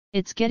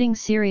It's getting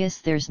serious,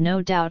 there's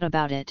no doubt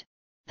about it.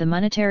 The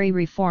monetary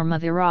reform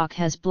of Iraq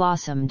has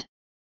blossomed.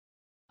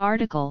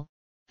 Article: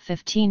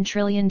 15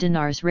 trillion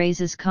dinars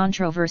raises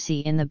controversy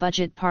in the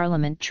budget.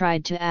 Parliament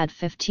tried to add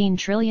 15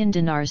 trillion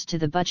dinars to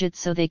the budget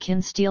so they can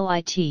steal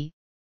IT,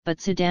 but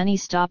Sudani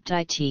stopped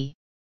it.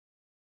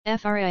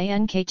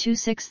 Frank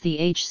 26. The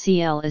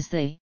HCL is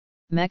the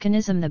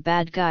mechanism the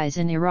bad guys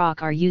in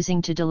Iraq are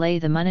using to delay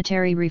the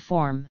monetary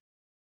reform.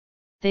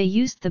 They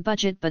used the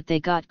budget, but they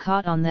got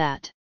caught on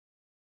that.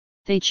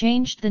 They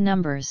changed the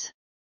numbers.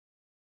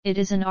 It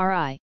is an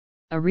RI,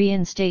 a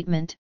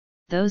reinstatement.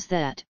 Those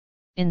that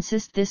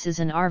insist this is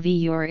an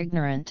RV, you're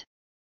ignorant.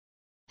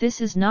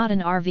 This is not an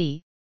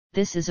RV,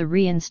 this is a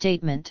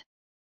reinstatement.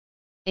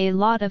 A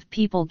lot of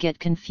people get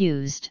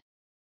confused.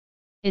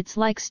 It's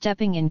like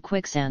stepping in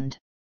quicksand.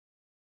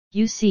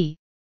 You see,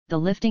 the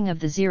lifting of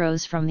the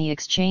zeros from the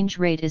exchange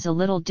rate is a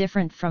little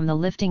different from the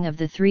lifting of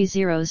the 3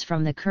 zeros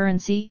from the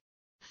currency,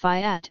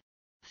 fiat,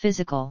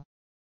 physical.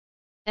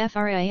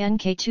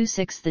 Frank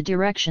 26. The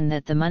direction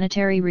that the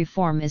monetary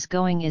reform is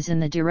going is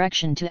in the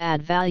direction to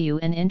add value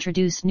and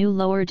introduce new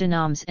lower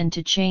denoms and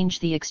to change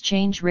the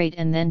exchange rate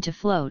and then to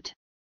float.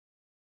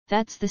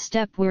 That's the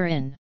step we're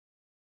in.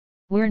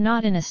 We're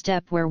not in a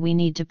step where we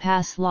need to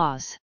pass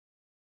laws.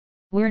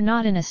 We're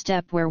not in a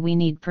step where we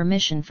need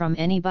permission from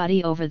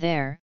anybody over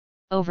there,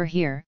 over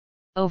here,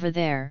 over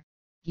there,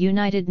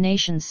 United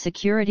Nations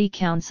Security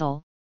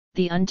Council,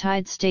 the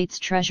United States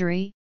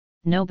Treasury,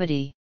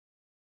 nobody.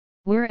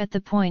 We're at the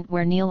point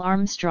where Neil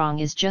Armstrong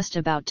is just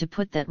about to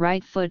put that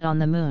right foot on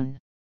the moon.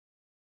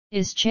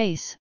 Is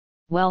Chase,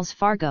 Wells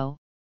Fargo,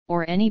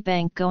 or any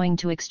bank going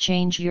to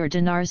exchange your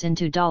dinars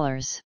into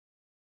dollars?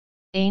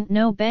 Ain't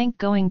no bank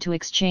going to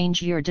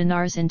exchange your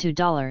dinars into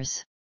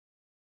dollars.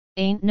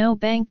 Ain't no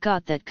bank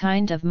got that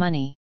kind of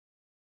money.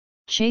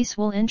 Chase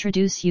will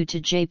introduce you to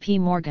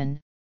JP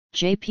Morgan.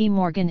 JP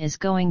Morgan is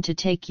going to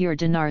take your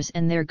dinars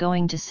and they're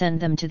going to send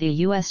them to the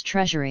US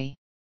Treasury.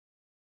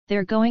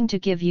 They're going to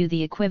give you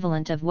the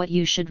equivalent of what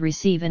you should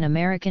receive in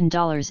American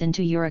dollars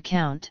into your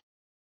account.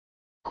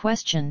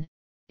 Question: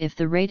 if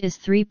the rate is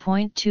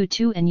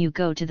 3.22 and you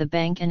go to the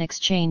bank and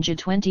exchange a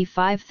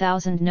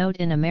 25,000 note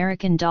in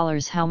American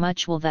dollars, how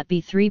much will that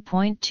be?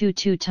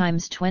 3.22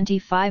 times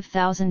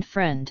 25,000,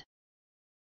 friend.